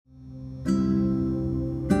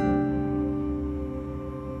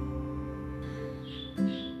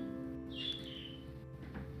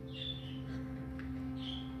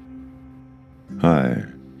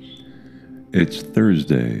It's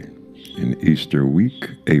Thursday in Easter week,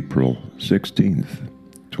 April 16th,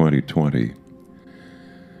 2020.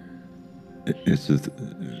 It's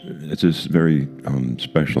a very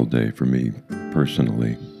special day for me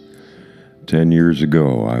personally. 10 years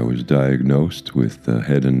ago, I was diagnosed with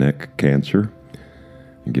head and neck cancer,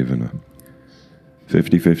 given a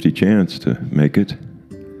 50-50 chance to make it.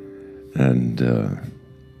 And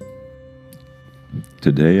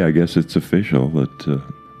today, I guess it's official that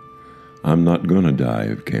I'm not going to die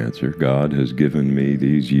of cancer. God has given me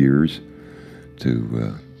these years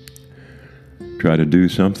to try to do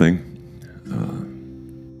something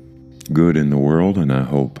good in the world, and I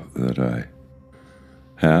hope that I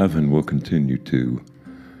have and will continue to.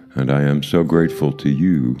 And I am so grateful to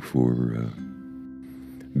you for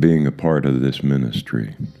being a part of this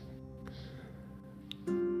ministry.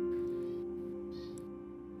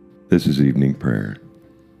 This is evening prayer.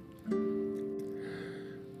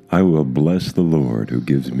 I will bless the Lord who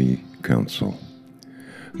gives me counsel.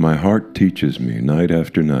 My heart teaches me night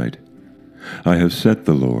after night. I have set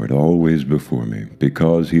the Lord always before me,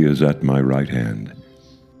 because he is at my right hand.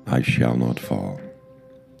 I shall not fall.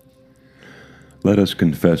 Let us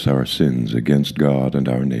confess our sins against God and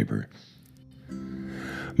our neighbor.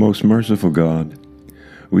 Most merciful God,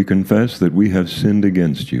 we confess that we have sinned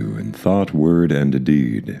against you in thought, word, and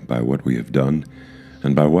deed, by what we have done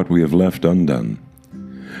and by what we have left undone.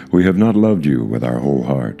 We have not loved you with our whole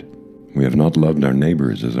heart. We have not loved our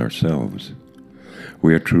neighbors as ourselves.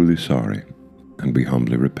 We are truly sorry, and we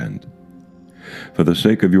humbly repent. For the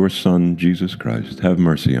sake of your Son, Jesus Christ, have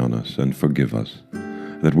mercy on us and forgive us,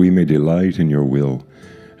 that we may delight in your will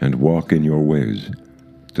and walk in your ways,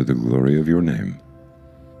 to the glory of your name.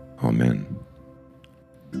 Amen.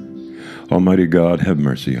 Almighty God, have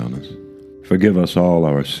mercy on us. Forgive us all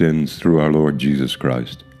our sins through our Lord Jesus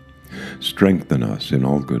Christ. Strengthen us in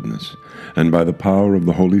all goodness, and by the power of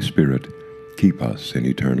the Holy Spirit, keep us in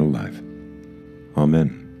eternal life.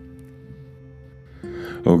 Amen.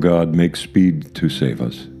 O God, make speed to save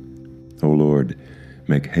us. O Lord,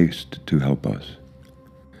 make haste to help us.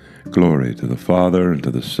 Glory to the Father, and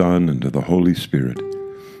to the Son, and to the Holy Spirit,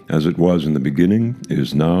 as it was in the beginning,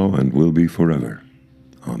 is now, and will be forever.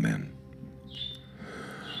 Amen.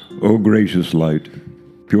 O gracious light,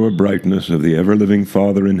 pure brightness of the ever-living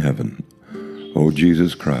Father in heaven, O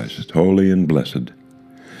Jesus Christ, holy and blessed,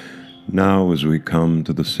 now as we come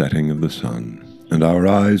to the setting of the sun, and our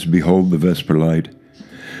eyes behold the vesper light,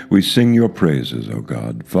 we sing your praises, O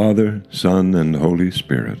God, Father, Son, and Holy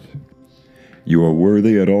Spirit. You are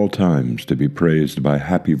worthy at all times to be praised by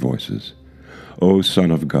happy voices, O Son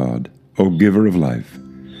of God, O Giver of life,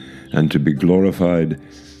 and to be glorified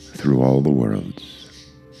through all the worlds.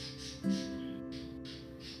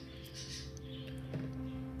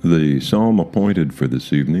 The psalm appointed for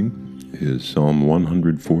this evening is Psalm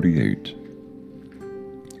 148.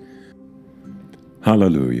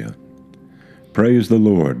 Hallelujah! Praise the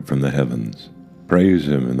Lord from the heavens. Praise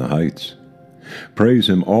him in the heights. Praise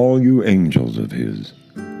him, all you angels of his.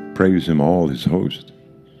 Praise him, all his host.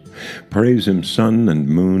 Praise him, sun and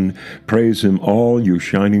moon. Praise him, all you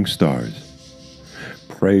shining stars.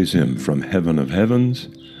 Praise him from heaven of heavens,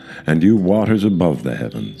 and you waters above the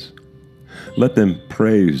heavens. Let them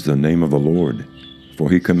praise the name of the Lord, for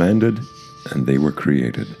he commanded, and they were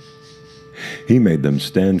created. He made them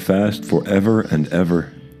stand fast forever and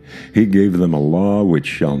ever. He gave them a law which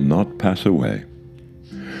shall not pass away.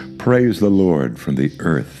 Praise the Lord from the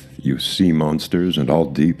earth, you sea monsters and all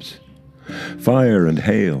deeps. Fire and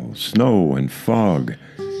hail, snow and fog,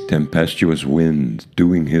 tempestuous wind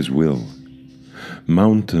doing his will.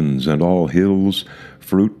 Mountains and all hills,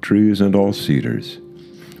 fruit trees and all cedars.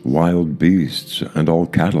 Wild beasts and all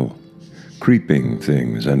cattle, creeping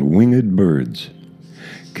things and winged birds.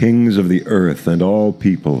 Kings of the earth and all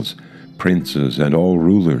peoples, princes and all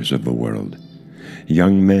rulers of the world,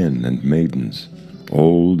 young men and maidens,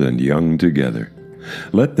 old and young together.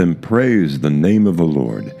 Let them praise the name of the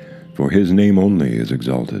Lord, for his name only is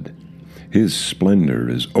exalted. His splendor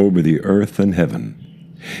is over the earth and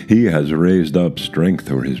heaven. He has raised up strength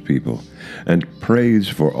for his people, and praise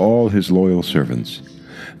for all his loyal servants,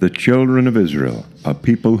 the children of Israel, a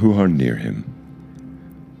people who are near him.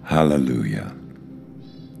 Hallelujah.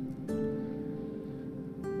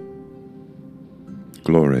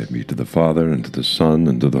 Glory be to the Father, and to the Son,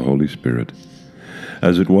 and to the Holy Spirit,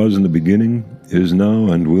 as it was in the beginning, is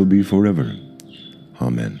now, and will be forever.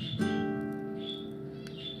 Amen.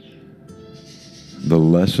 The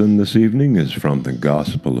lesson this evening is from the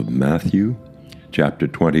Gospel of Matthew, chapter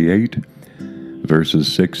 28,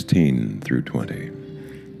 verses 16 through 20.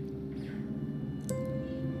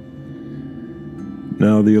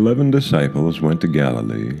 Now Now the 11 disciples went to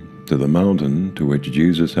Galilee, to the mountain to which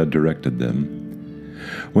Jesus had directed them.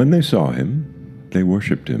 When they saw him, they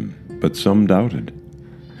worshipped him, but some doubted.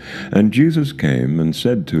 And Jesus came and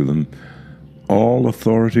said to them, "All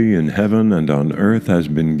authority in heaven and on earth has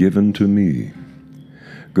been given to me.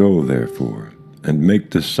 Go, therefore, and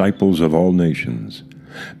make disciples of all nations,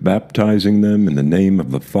 baptizing them in the name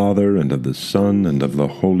of the Father and of the Son and of the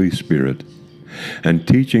Holy Spirit, and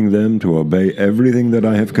teaching them to obey everything that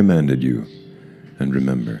I have commanded you. And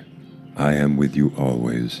remember, I am with you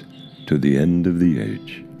always, to the end of the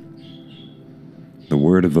age." The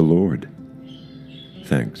word of the Lord.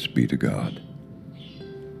 Thanks be to God.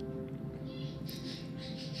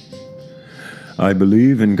 I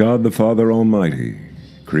believe in God the Father Almighty,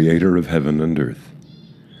 creator of heaven and earth.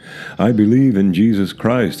 I believe in Jesus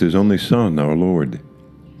Christ, his only Son, our Lord.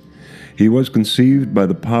 He was conceived by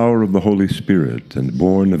the power of the Holy Spirit and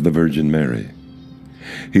born of the Virgin Mary.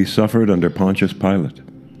 He suffered under Pontius Pilate,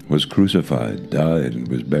 was crucified, died, and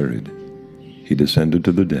was buried. He descended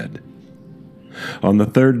to the dead. On the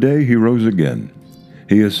third day he rose again.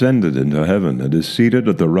 He ascended into heaven and is seated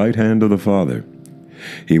at the right hand of the Father.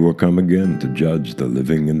 He will come again to judge the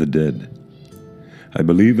living and the dead. I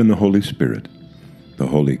believe in the Holy Spirit, the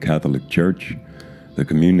Holy Catholic Church, the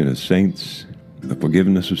communion of saints, the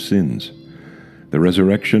forgiveness of sins, the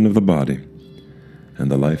resurrection of the body, and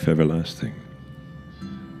the life everlasting.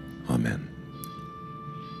 Amen.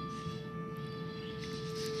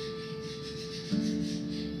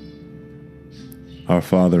 Our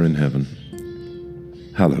Father in heaven,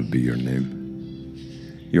 hallowed be your name.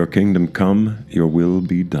 Your kingdom come, your will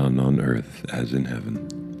be done on earth as in heaven.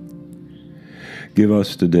 Give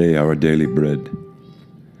us today our daily bread.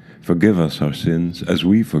 Forgive us our sins as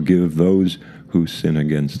we forgive those who sin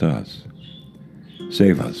against us.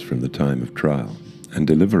 Save us from the time of trial and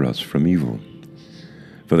deliver us from evil.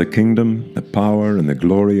 For the kingdom, the power, and the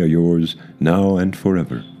glory are yours now and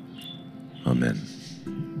forever. Amen.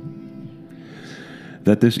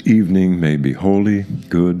 That this evening may be holy,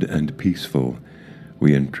 good, and peaceful,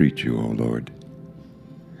 we entreat you, O Lord.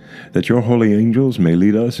 That your holy angels may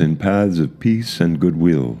lead us in paths of peace and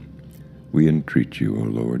goodwill, we entreat you, O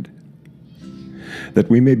Lord. That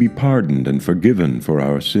we may be pardoned and forgiven for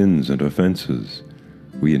our sins and offenses,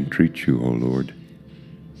 we entreat you, O Lord.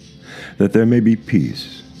 That there may be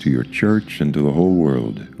peace to your church and to the whole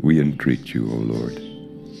world, we entreat you, O Lord.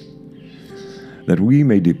 That we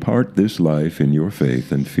may depart this life in your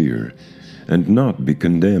faith and fear, and not be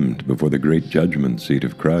condemned before the great judgment seat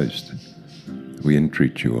of Christ, we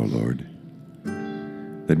entreat you, O Lord.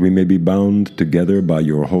 That we may be bound together by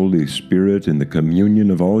your Holy Spirit in the communion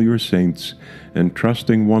of all your saints,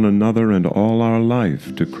 entrusting one another and all our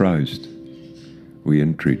life to Christ, we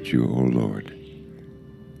entreat you, O Lord.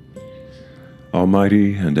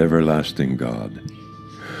 Almighty and everlasting God,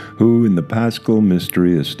 who in the Paschal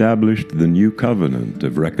mystery established the new covenant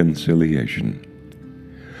of reconciliation,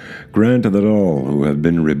 grant that all who have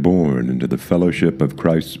been reborn into the fellowship of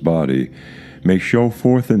Christ's body may show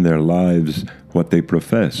forth in their lives what they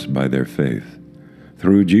profess by their faith.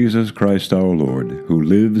 Through Jesus Christ our Lord, who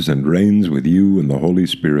lives and reigns with you in the Holy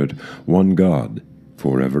Spirit, one God,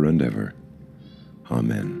 forever and ever.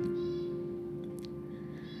 Amen.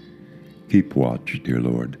 Keep watch, dear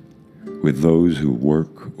Lord, with those who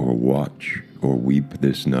work or watch or weep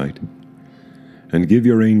this night, and give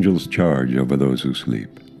your angels charge over those who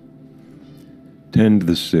sleep. Tend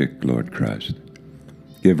the sick, Lord Christ.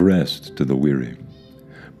 Give rest to the weary.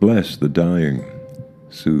 Bless the dying.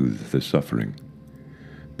 Soothe the suffering.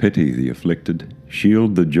 Pity the afflicted.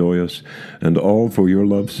 Shield the joyous, and all for your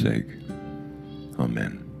love's sake.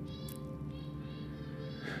 Amen.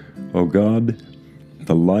 O God,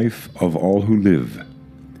 the life of all who live,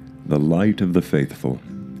 the light of the faithful,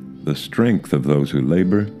 the strength of those who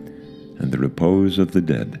labor, and the repose of the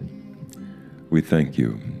dead, we thank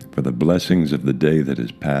you for the blessings of the day that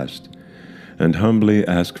is past, and humbly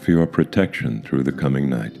ask for your protection through the coming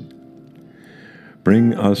night.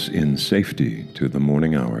 Bring us in safety to the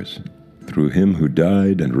morning hours, through him who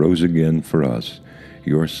died and rose again for us,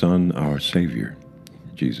 your Son, our Savior,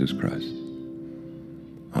 Jesus Christ.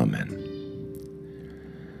 Amen.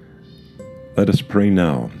 Let us pray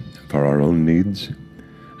now for our own needs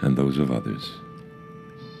and those of others.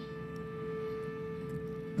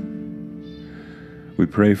 We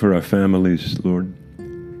pray for our families, Lord.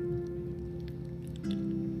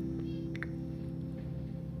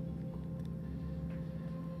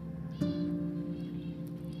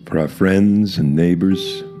 For our friends and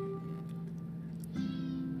neighbors.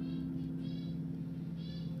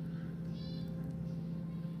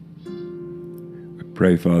 We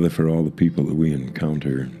Pray, Father, for all the people that we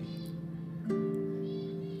encounter,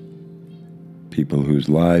 people whose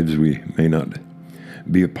lives we may not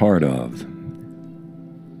be a part of,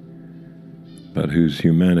 but whose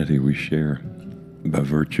humanity we share by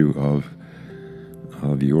virtue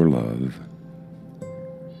of your love,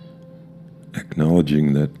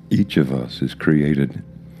 acknowledging that each of us is created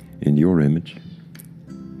in your image.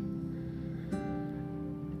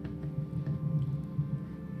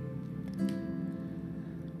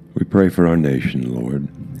 We pray for our nation, Lord,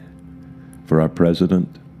 for our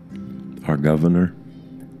president, our governor,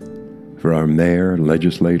 for our mayor,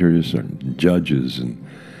 legislators, and judges, and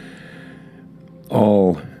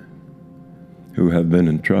all who have been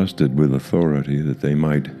entrusted with authority, that they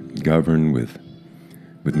might govern with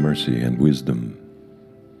mercy and wisdom,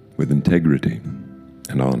 with integrity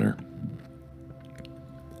and honor.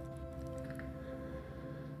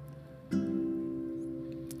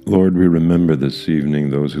 Lord, we remember this evening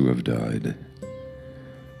those who have died,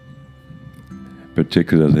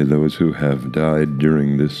 particularly those who have died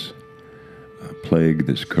during this plague,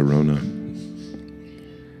 this corona.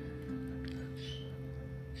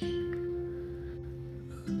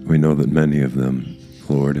 We know that many of them,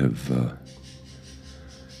 Lord, have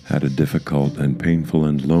had a difficult and painful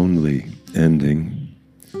and lonely ending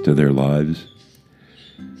to their lives.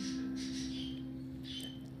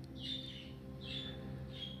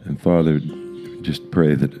 And Father, just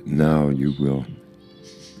pray that now you will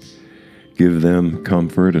give them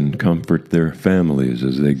comfort and comfort their families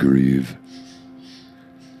as they grieve.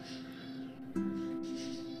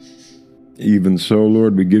 Even so,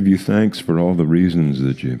 Lord, we give you thanks for all the reasons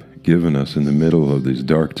that you've given us in the middle of these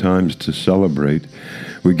dark times to celebrate.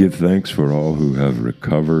 We give thanks for all who have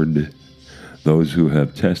recovered, those who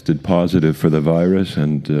have tested positive for the virus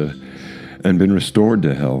and been restored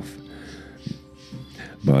to health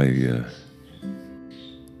by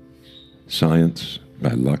science,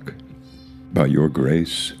 by luck, by your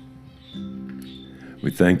grace.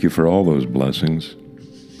 We thank you for all those blessings.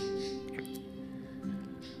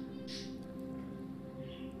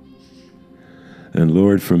 And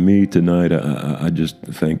Lord, for me tonight, I just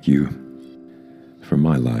thank you for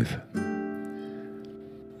my life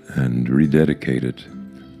and rededicate it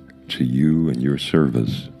to you and your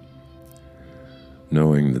service,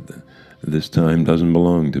 knowing that this time doesn't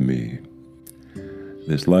belong to me.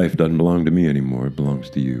 This life doesn't belong to me anymore. It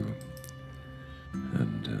belongs to you.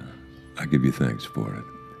 And I give you thanks for it.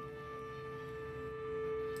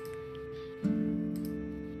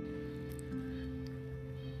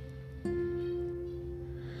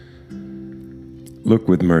 Look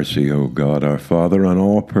with mercy, O God, our Father, on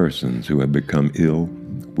all persons who have become ill,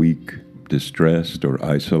 weak, distressed, or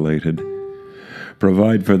isolated.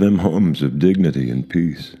 Provide for them homes of dignity and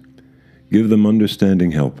peace. Give them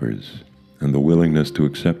understanding helpers and the willingness to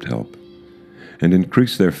accept help, and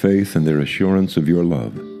increase their faith and their assurance of your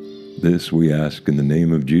love. This we ask in the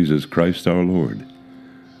name of Jesus Christ our Lord.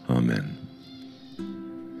 Amen.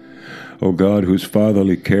 O God, whose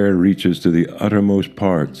fatherly care reaches to the uttermost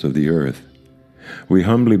parts of the earth, we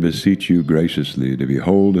humbly beseech you graciously to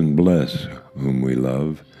behold and bless whom we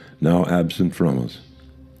love, now absent from us.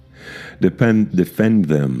 Defend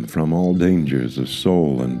them from all dangers of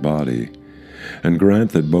soul and body, and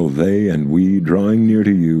grant that both they and we, drawing near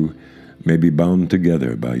to you, may be bound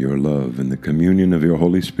together by your love in the communion of your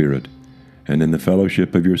Holy Spirit and in the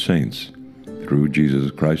fellowship of your saints, through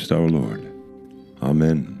Jesus Christ our Lord.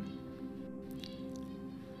 Amen.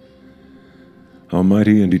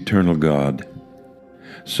 Almighty and eternal God,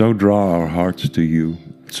 so draw our hearts to you,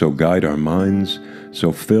 so guide our minds,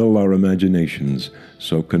 so fill our imaginations,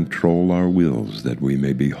 so control our wills, that we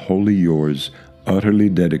may be wholly yours, utterly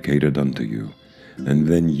dedicated unto you, and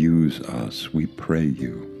then use us, we pray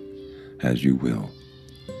you, as you will,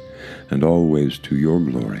 and always to your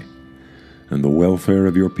glory, and the welfare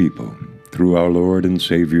of your people, through our Lord and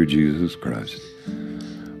Savior Jesus Christ.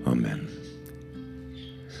 Amen.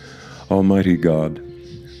 Almighty God,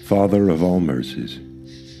 Father of all mercies,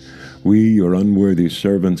 we, your unworthy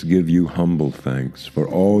servants, give you humble thanks for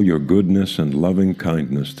all your goodness and loving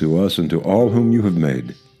kindness to us and to all whom you have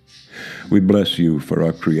made. We bless you for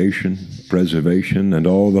our creation, preservation, and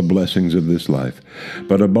all the blessings of this life,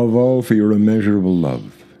 but above all for your immeasurable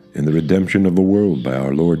love in the redemption of the world by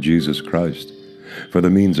our Lord Jesus Christ, for the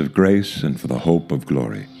means of grace and for the hope of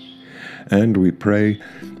glory. And we pray,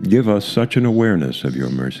 give us such an awareness of your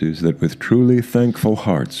mercies that with truly thankful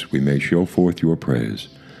hearts we may show forth your praise,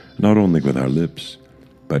 not only with our lips,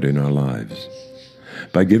 but in our lives,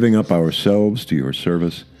 by giving up ourselves to your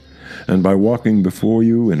service, and by walking before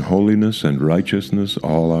you in holiness and righteousness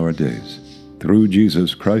all our days, through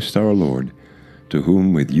Jesus Christ our Lord, to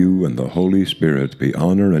whom with you and the Holy Spirit be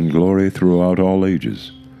honor and glory throughout all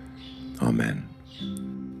ages. Amen.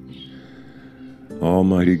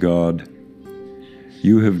 Almighty God,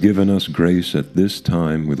 you have given us grace at this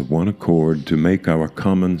time with one accord to make our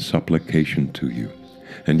common supplication to you,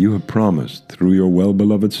 and you have promised through your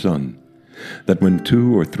well-beloved Son that when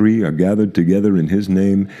 2 or 3 are gathered together in his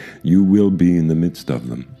name, you will be in the midst of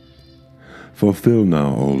them. Fulfill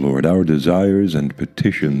now, O Lord, our desires and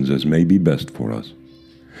petitions as may be best for us,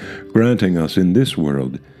 granting us in this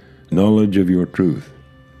world knowledge of your truth,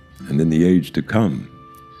 and in the age to come,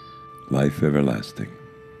 life everlasting.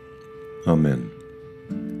 Amen.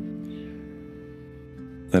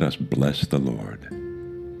 Let us bless the Lord.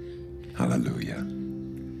 Hallelujah.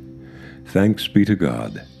 Thanks be to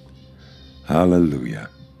God. Hallelujah.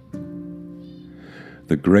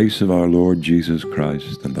 The grace of our Lord Jesus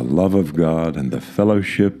Christ, and the love of God, and the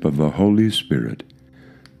fellowship of the Holy Spirit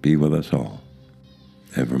be with us all,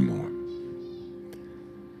 evermore.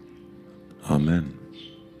 Amen.